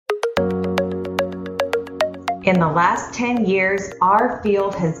In the last 10 years, our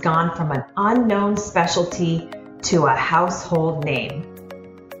field has gone from an unknown specialty to a household name.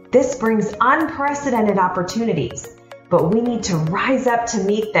 This brings unprecedented opportunities, but we need to rise up to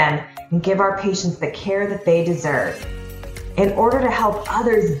meet them and give our patients the care that they deserve. In order to help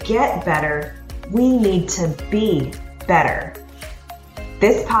others get better, we need to be better.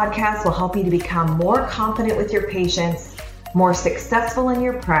 This podcast will help you to become more confident with your patients, more successful in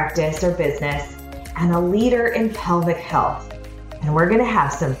your practice or business, and a leader in pelvic health. And we're going to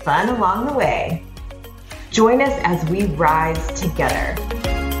have some fun along the way. Join us as we rise together.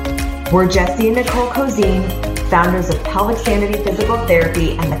 We're Jesse and Nicole Cozine, founders of Pelvic Sanity Physical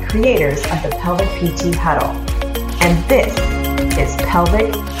Therapy and the creators of the Pelvic PT Huddle. And this is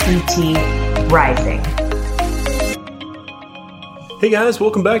Pelvic PT Rising. Hey guys,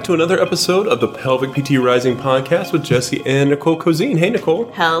 welcome back to another episode of the Pelvic PT Rising podcast with Jesse and Nicole Cozine. Hey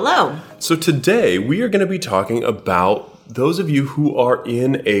Nicole. Hello. So today we are going to be talking about those of you who are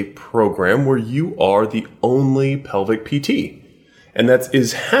in a program where you are the only pelvic PT. And that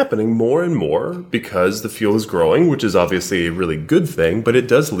is happening more and more because the field is growing, which is obviously a really good thing, but it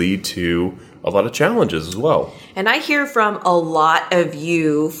does lead to a lot of challenges as well. And I hear from a lot of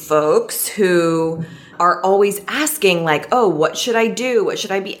you folks who are always asking like, oh, what should I do? What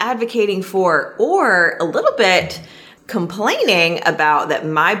should I be advocating for? Or a little bit complaining about that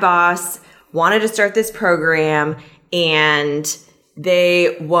my boss wanted to start this program and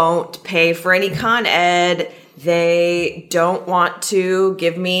they won't pay for any con ed. They don't want to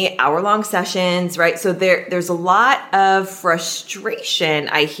give me hour-long sessions, right? So there's a lot of frustration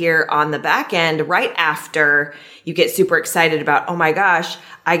I hear on the back end right after you get super excited about, oh my gosh,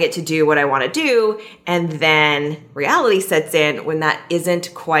 I get to do what I want to do. And then reality sets in when that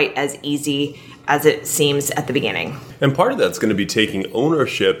isn't quite as easy as it seems at the beginning. And part of that's going to be taking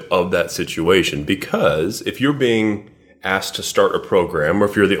ownership of that situation, because if you're being asked to start a program, or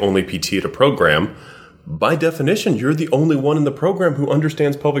if you're the only PT at a program, by definition, you're the only one in the program who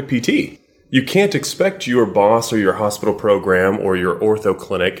understands pelvic PT. You can't expect your boss or your hospital program or your ortho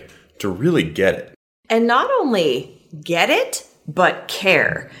clinic to really get it. And not only get it, but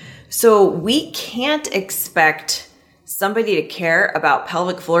care. So we can't expect somebody to care about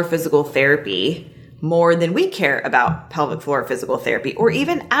pelvic floor physical therapy more than we care about pelvic floor physical therapy, or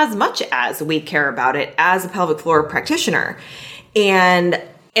even as much as we care about it as a pelvic floor practitioner. And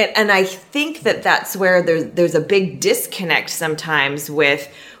I think that that's where there's a big disconnect sometimes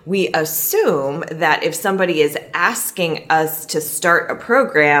with, we assume that if somebody is asking us to start a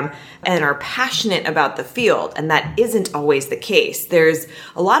program and are passionate about the field, and that isn't always the case. There's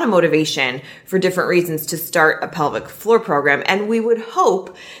a lot of motivation for different reasons to start a pelvic floor program, and we would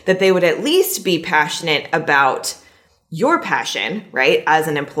hope that they would at least be passionate about your passion, right, as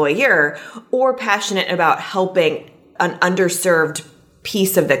an employer, or passionate about helping an underserved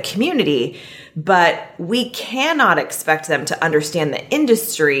piece of the community, but we cannot expect them to understand the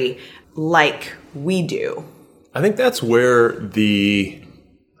industry like we do. I think that's where the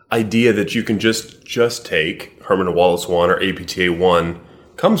idea that you can just take Herman Wallace 1 or APTA 1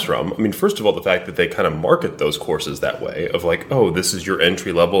 comes from. I mean, first of all, the fact that they kind of market those courses that way of like, oh, this is your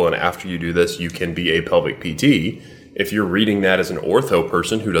entry level, and after you do this, you can be a pelvic PT. If you're reading that as an ortho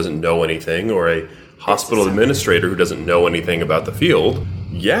person who doesn't know anything, or a hospital administrator who doesn't know anything about the field,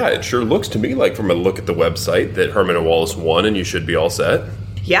 yeah, it sure looks to me like from a look at the website that Herman and Wallace won and you should be all set.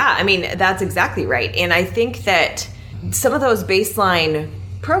 Yeah, I mean, that's exactly right. And I think that some of those baseline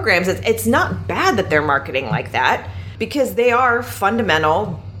programs, it's not bad that they're marketing like that, because they are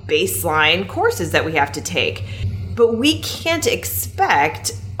fundamental baseline courses that we have to take. But we can't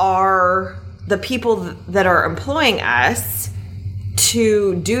expect the people that are employing us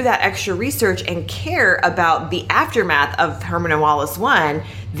to do that extra research and care about the aftermath of Herman and Wallace 1.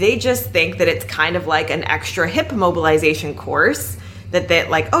 They just think that it's kind of like an extra hip mobilization course that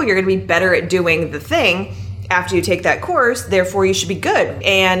like, oh, you're going to be better at doing the thing after you take that course, therefore you should be good.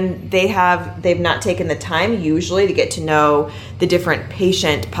 And they've not taken the time usually to get to know the different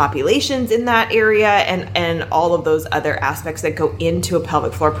patient populations in that area and all of those other aspects that go into a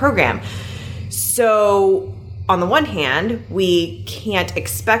pelvic floor program. So on the one hand, we can't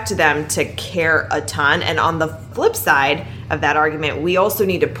expect them to care a ton. And on the flip side of that argument, we also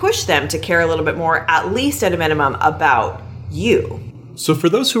need to push them to care a little bit more, at least at a minimum, about you. So for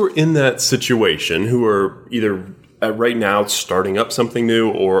those who are in that situation, who are either right now starting up something new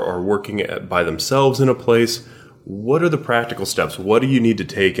or are working by themselves in a place, what are the practical steps? What do you need to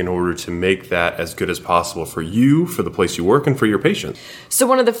take in order to make that as good as possible for you, for the place you work, and for your patients? So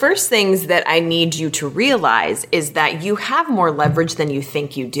one of the first things that I need you to realize is that you have more leverage than you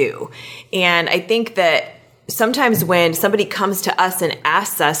think you do. And I think that sometimes when somebody comes to us and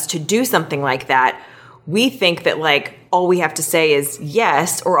asks us to do something like that, we think that like all we have to say is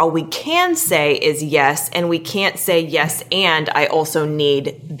yes, or all we can say is yes, and we can't say yes and I also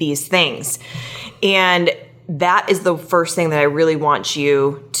need these things. And that is the first thing that I really want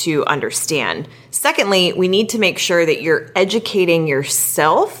you to understand. Secondly, we need to make sure that you're educating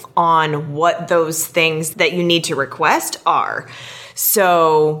yourself on what those things that you need to request are.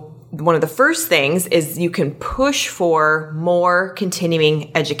 So one of the first things is you can push for more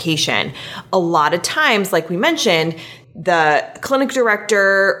continuing education. A lot of times, like we mentioned, the clinic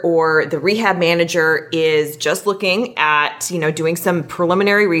director or the rehab manager is just looking at, doing some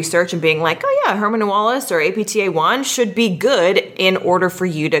preliminary research and being like, oh yeah, Herman and Wallace or APTA 1 should be good in order for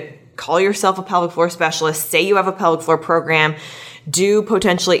you to call yourself a pelvic floor specialist, say you have a pelvic floor program, do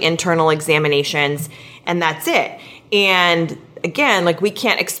potentially internal examinations, and that's it. And again, like we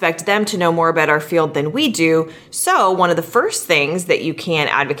can't expect them to know more about our field than we do. So one of the first things that you can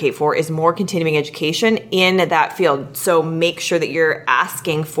advocate for is more continuing education in that field. So make sure that you're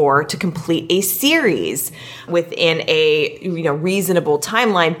asking to complete a series within a reasonable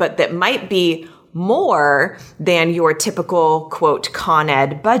timeline, but that might be more than your typical, quote, Con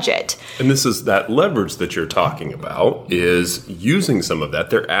Ed budget. And this is that leverage that you're talking about is using some of that.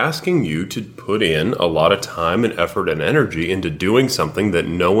 They're asking you to put in a lot of time and effort and energy into doing something that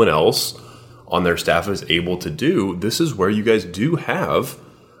no one else on their staff is able to do. This is where you guys do have,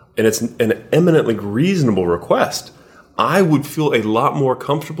 and it's an eminently reasonable request. I would feel a lot more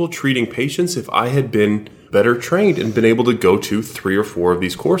comfortable treating patients if I had been better trained and been able to go to 3 or 4 of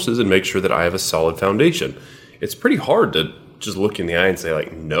these courses and make sure that I have a solid foundation. It's pretty hard to just look in the eye and say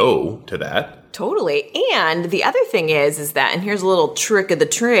like no to that. Totally. And the other thing is that, and here's a little trick of the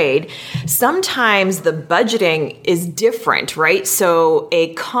trade, sometimes the budgeting is different, right? So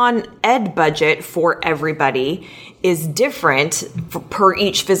a Con Ed budget for everybody is different per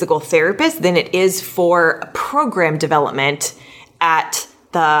each physical therapist than it is for program development at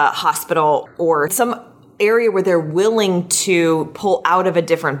the hospital or some area where they're willing to pull out of a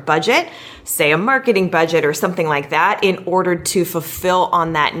different budget, say a marketing budget or something like that, in order to fulfill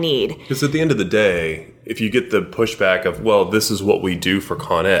on that need. Because at the end of the day, if you get the pushback of, well, this is what we do for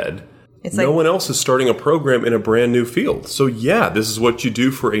Con Ed, no one else is starting a program in a brand new field. So yeah, this is what you do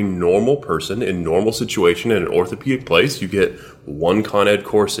for a normal person in normal situation in an orthopedic place. You get 1 Con Ed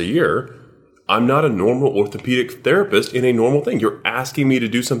course a year. I'm not a normal orthopedic therapist in a normal thing. You're asking me to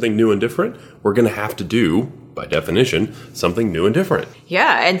do something new and different. We're going to have to do, by definition, something new and different.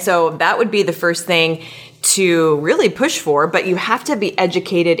 Yeah. And so that would be the first thing to really push for, but you have to be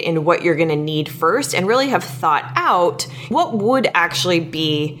educated in what you're going to need first and really have thought out what would actually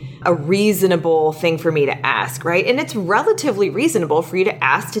be a reasonable thing for me to ask, right? And it's relatively reasonable for you to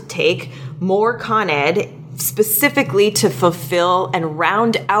ask to take more Con Ed specifically to fulfill and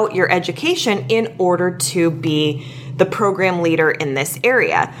round out your education in order to be the program leader in this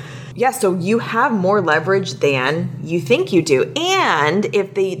area. Yeah, so you have more leverage than you think you do. And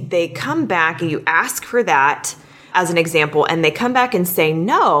if they come back and you ask for that as an example, and they come back and say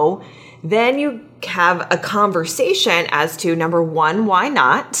no, then you have a conversation as to, number 1, why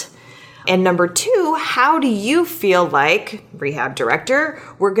not? And number 2, how do you feel like, rehab director,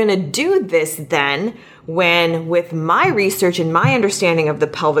 we're going to do this then when, with my research and my understanding of the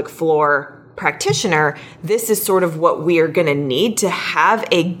pelvic floor practitioner, this is sort of what we are going to need to have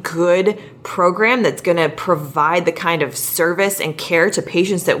a good program that's going to provide the kind of service and care to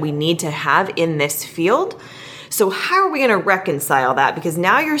patients that we need to have in this field. So how are we going to reconcile that? Because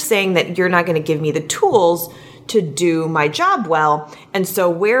now you're saying that you're not going to give me the tools to do my job well. And so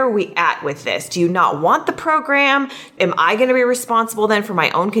where are we at with this? Do you not want the program? Am I going to be responsible then for my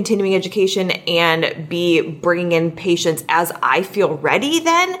own continuing education and be bringing in patients as I feel ready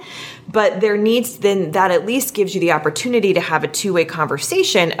then? But there needs then that at least gives you the opportunity to have a two-way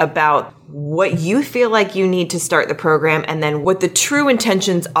conversation about what you feel like you need to start the program and then what the true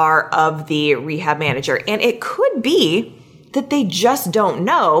intentions are of the rehab manager. And it could be that they just don't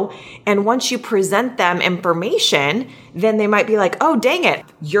know. And once you present them information, then they might be like, oh, dang it,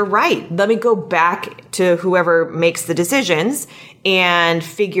 you're right. Let me go back to whoever makes the decisions and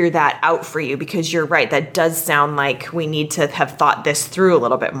figure that out for you, because you're right. That does sound like we need to have thought this through a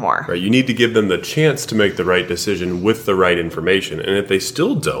little bit more. Right. You need to give them the chance to make the right decision with the right information. And if they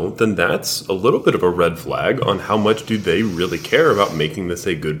still don't, then that's a little bit of a red flag on how much do they really care about making this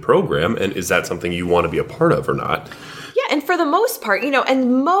a good program. And is that something you want to be a part of or not? Yeah, and for the most part,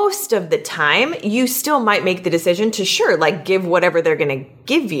 and most of the time, you still might make the decision to give whatever they're going to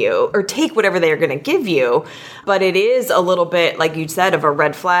give you or take whatever they're going to give you. But it is a little bit, like you said, of a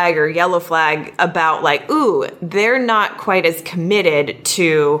red flag or yellow flag about they're not quite as committed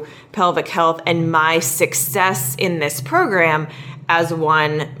to pelvic health and my success in this program as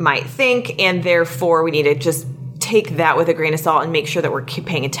one might think. And therefore, we need to just take that with a grain of salt and make sure that we're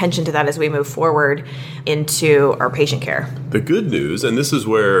paying attention to that as we move forward into our patient care. The good news, and this is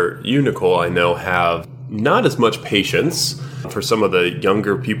where you, Nicole, I know, have not as much patience for some of the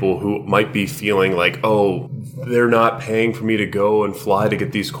younger people who might be feeling like, oh, they're not paying for me to go and fly to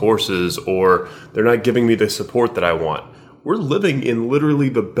get these courses, or they're not giving me the support that I want. We're living in literally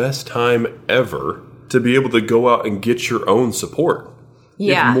the best time ever to be able to go out and get your own support.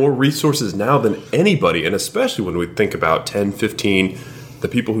 You have more resources now than anybody, and especially when we think about 10, 15, the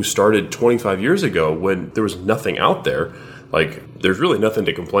people who started 25 years ago when there was nothing out there. There's really nothing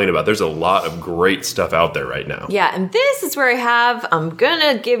to complain about. There's a lot of great stuff out there right now. Yeah, and this is where I'm going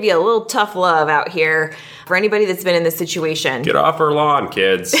to give you a little tough love out here for anybody that's been in this situation. Get off our lawn,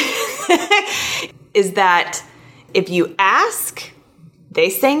 kids. Is that if you ask,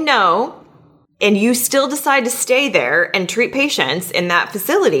 they say no, and you still decide to stay there and treat patients in that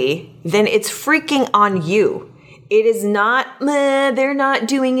facility, then it's freaking on you. It is not, they're not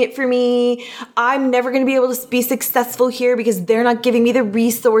doing it for me. I'm never going to be able to be successful here because they're not giving me the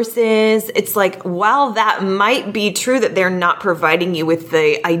resources. It's while that might be true that they're not providing you with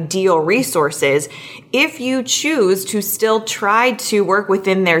the ideal resources, if you choose to still try to work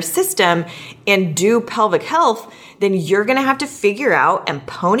within their system and do pelvic health, then you're going to have to figure out and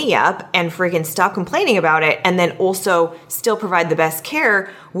pony up and freaking stop complaining about it, and then also still provide the best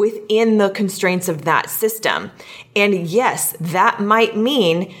care within the constraints of that system. And yes, that might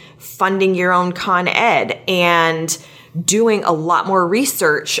mean funding your own con ed and doing a lot more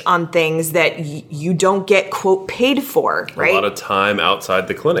research on things that you don't get, quote, paid for, right? A lot of time outside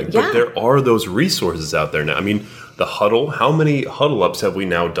the clinic. But there are those resources out there now. I mean, the Huddle, how many Huddle Ups have we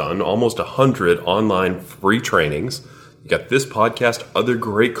now done? Almost 100 online free trainings. You got this podcast, other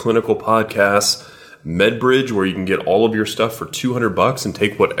great clinical podcasts, MedBridge, where you can get all of your stuff for $200 and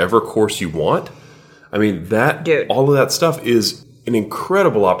take whatever course you want. I mean, all of that stuff is an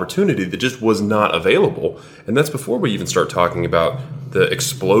incredible opportunity that just was not available. And that's before we even start talking about the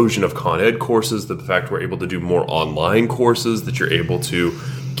explosion of Con Ed courses, the fact we're able to do more online courses that you're able to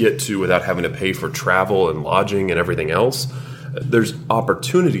get to without having to pay for travel and lodging and everything else. There's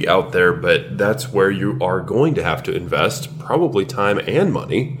opportunity out there, but that's where you are going to have to invest probably time and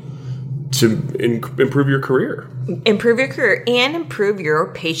money to improve your career. Improve your career and improve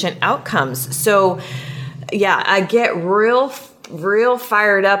your patient outcomes. So, yeah, I get real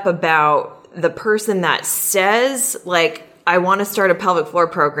fired up about the person that says, I want to start a pelvic floor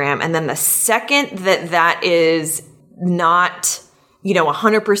program. And then the second that is not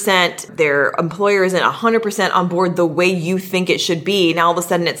 100%, their employer isn't 100% on board the way you think it should be. Now all of a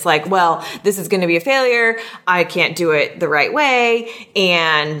sudden it's this is going to be a failure. I can't do it the right way.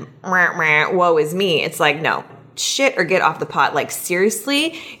 And woe is me. It's no, shit or get off the pot.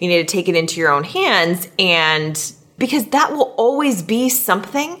 Seriously, you need to take it into your own hands. And because that will always be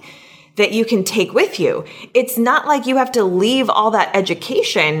something that you can take with you. It's not like you have to leave all that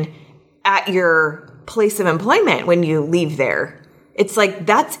education at your place of employment when you leave there. It's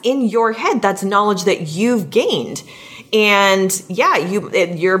that's in your head. That's knowledge that you've gained. And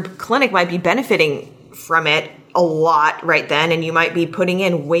your clinic might be benefiting from it a lot right then. And you might be putting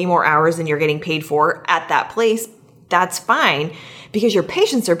in way more hours than you're getting paid for at that place. That's fine because your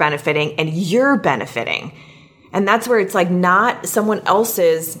patients are benefiting and you're benefiting. And that's where it's not someone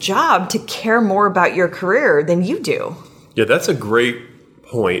else's job to care more about your career than you do. Yeah, that's a great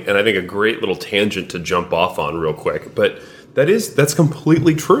point. And I think a great little tangent to jump off on real quick. But that's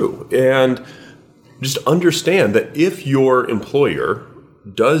completely true. And just understand that if your employer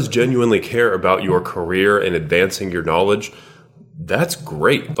does genuinely care about your career and advancing your knowledge, that's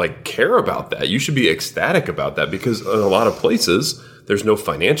great. Care about that. You should be ecstatic about that because in a lot of places, there's no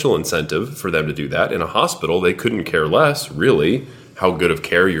financial incentive for them to do that. In a hospital, they couldn't care less, really, how good of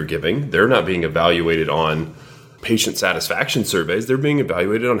care you're giving. They're not being evaluated on patient satisfaction surveys. They're being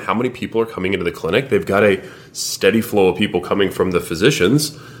evaluated on how many people are coming into the clinic. They've got a steady flow of people coming from the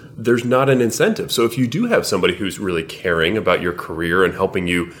physicians. There's not an incentive. So if you do have somebody who's really caring about your career and helping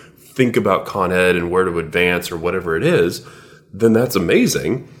you think about Con Ed and where to advance or whatever it is, then that's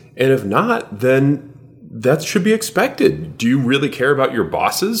amazing. And if not, then that should be expected. Do you really care about your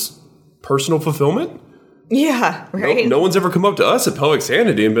boss's personal fulfillment? Yeah, right. No one's ever come up to us at Pelvic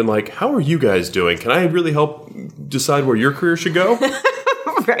Sanity and been like, how are you guys doing? Can I really help decide where your career should go?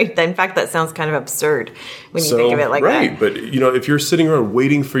 Right. In fact, that sounds kind of absurd when you think of it like that. Right. But, if you're sitting around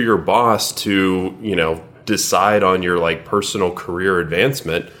waiting for your boss to, decide on your like personal career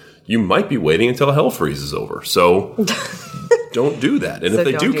advancement, you might be waiting until hell freezes over. So don't do that. And if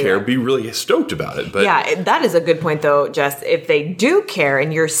they do care, be really stoked about it. But yeah, that is a good point though, Jess. If they do care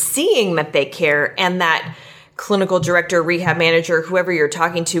and you're seeing that they care and that clinical director, rehab manager, whoever you're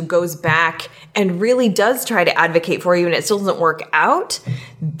talking to goes back and really does try to advocate for you and it still doesn't work out,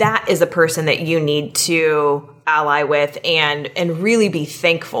 that is a person that you need to ally with and really be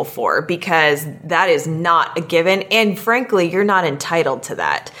thankful for, because that is not a given. And frankly, you're not entitled to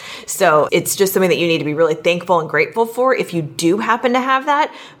that. So it's just something that you need to be really thankful and grateful for if you do happen to have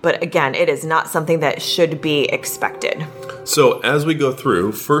that. But again, it is not something that should be expected. So as we go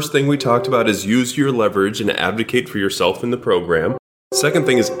through, first thing we talked about is use your leverage and advocate for yourself in the program. Second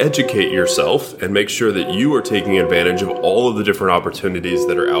thing is educate yourself and make sure that you are taking advantage of all of the different opportunities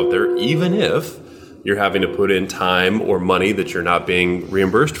that are out there, even if you're having to put in time or money that you're not being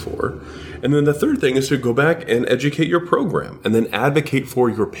reimbursed for. And then the third thing is to go back and educate your program and then advocate for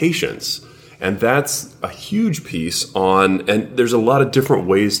your patients. And that's a huge piece and there's a lot of different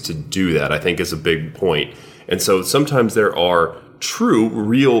ways to do that, I think is a big point. And so sometimes there are true,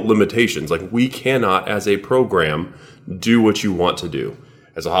 real limitations. Like we cannot, as a program, do what you want to do.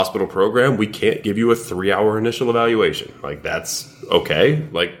 As a hospital program, we can't give you a 3-hour initial evaluation. Like that's okay.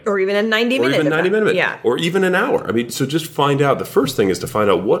 Or even a 90-minute. Or even 90-minute. Yeah. Or even an hour. I mean, so just find out. The first thing is to find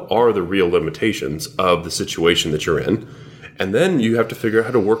out what are the real limitations of the situation that you're in. And then you have to figure out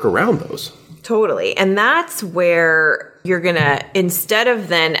how to work around those. Totally. And that's where you're going to, instead of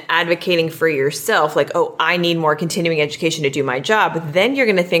then advocating for yourself, like, oh, I need more continuing education to do my job, then you're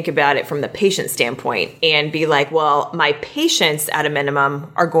going to think about it from the patient standpoint and be like, well, my patients at a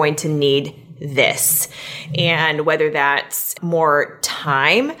minimum are going to need this. And whether that's more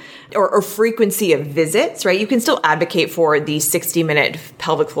time or frequency of visits, right? You can still advocate for the 60-minute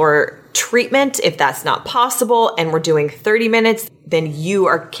pelvic floor treatment if that's not possible and we're doing 30 minutes, then you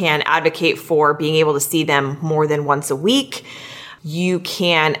can advocate for being able to see them more than once a week. You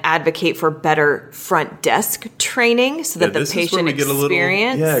can advocate for better front desk training so that the patient experience. This is where we get a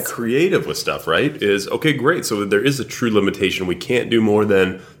little creative with stuff, right? Is okay, great. So there is a true limitation. We can't do more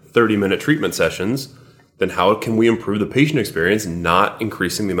than 30-minute treatment sessions. Then how can we improve the patient experience, not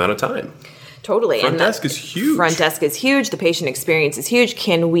increasing the amount of time? Totally. Front desk is huge. Front desk is huge. The patient experience is huge.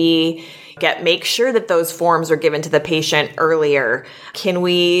 Can we make sure that those forms are given to the patient earlier? Can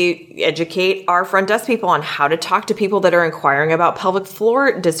we educate our front desk people on how to talk to people that are inquiring about pelvic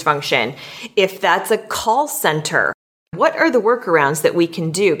floor dysfunction? If that's a call center, what are the workarounds that we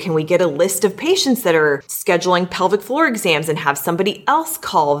can do? Can we get a list of patients that are scheduling pelvic floor exams and have somebody else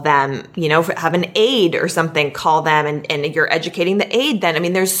call them, have an aide or something call them and you're educating the aide then? I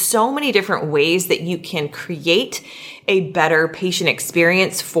mean, there's so many different ways that you can create a better patient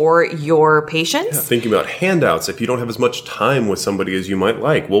experience for your patients. Yeah, thinking about handouts. If you don't have as much time with somebody as you might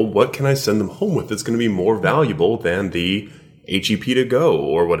like, well, what can I send them home with that's going to be more valuable than the HEP to go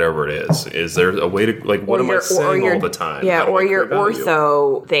or whatever it is? Is there a way to, like, what am I saying all the time? Yeah, or your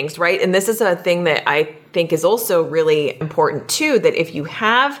ortho things, right? And this is a thing that I think is also really important too, that if you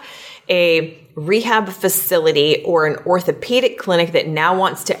have a rehab facility or an orthopedic clinic that now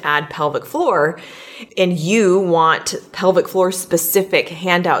wants to add pelvic floor, and you want pelvic floor specific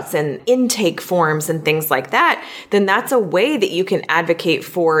handouts and intake forms and things like that, then that's a way that you can advocate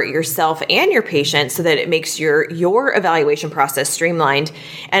for yourself and your patient so that it makes your evaluation process streamlined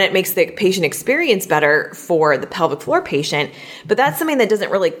and it makes the patient experience better for the pelvic floor patient. But that's something that doesn't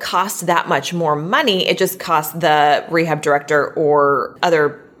really cost that much more money. It just costs the rehab director or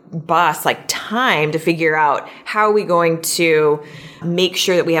other boss like time to figure out how are we going to make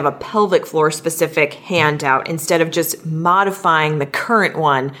sure that we have a pelvic floor specific handout instead of just modifying the current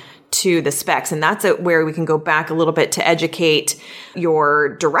one to the specs. And that's where we can go back a little bit to educate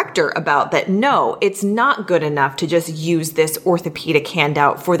your director about that. No, it's not good enough to just use this orthopedic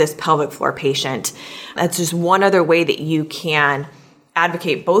handout for this pelvic floor patient. That's just one other way that you can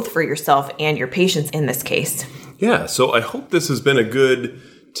advocate both for yourself and your patients in this case. Yeah, so I hope this has been a good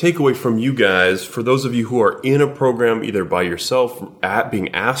takeaway from you guys. For those of you who are in a program, either by yourself,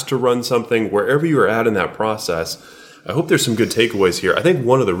 being asked to run something, wherever you are at in that process, I hope there's some good takeaways here. I think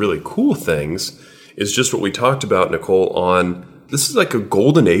one of the really cool things is just what we talked about, Nicole, on this is like a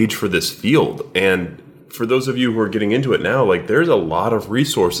golden age for this field. And for those of you who are getting into it now, like there's a lot of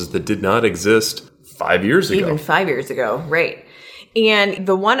resources that did not exist 5 years ago. Even 5 years ago, right. And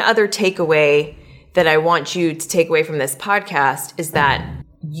the one other takeaway that I want you to take away from this podcast is that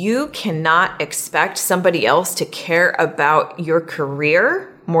you cannot expect somebody else to care about your career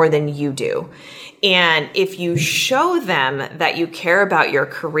more than you do. And if you show them that you care about your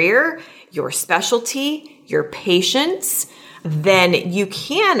career, your specialty, your patients, then you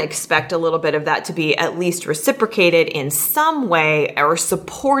can expect a little bit of that to be at least reciprocated in some way or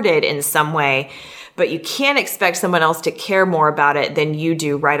supported in some way. But you can't expect someone else to care more about it than you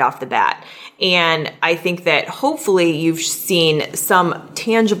do right off the bat. And I think that hopefully you've seen some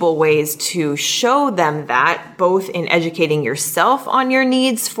tangible ways to show them that, both in educating yourself on your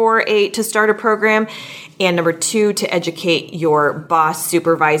needs to start a program, and number 2, to educate your boss,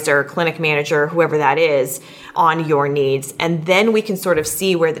 supervisor, clinic manager, whoever that is, on your needs. And then we can sort of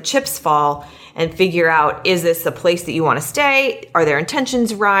see where the chips fall and figure out, is this a place that you want to stay? Are their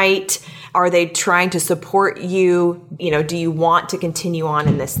intentions right? Are they trying to support you? Do you want to continue on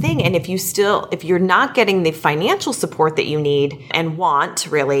in this thing? And if you're not getting the financial support that you need and want,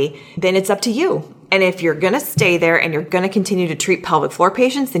 really, then it's up to you. And if you're going to stay there and you're going to continue to treat pelvic floor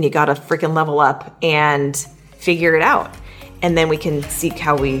patients, then you got to freaking level up and figure it out. And then we can see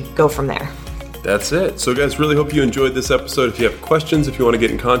how we go from there. That's it. So guys, really hope you enjoyed this episode. If you have questions, if you want to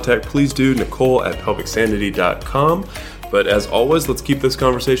get in contact, please do. Nicole@pelvicsanity.com. But as always, let's keep this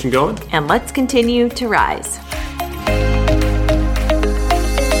conversation going. And let's continue to rise.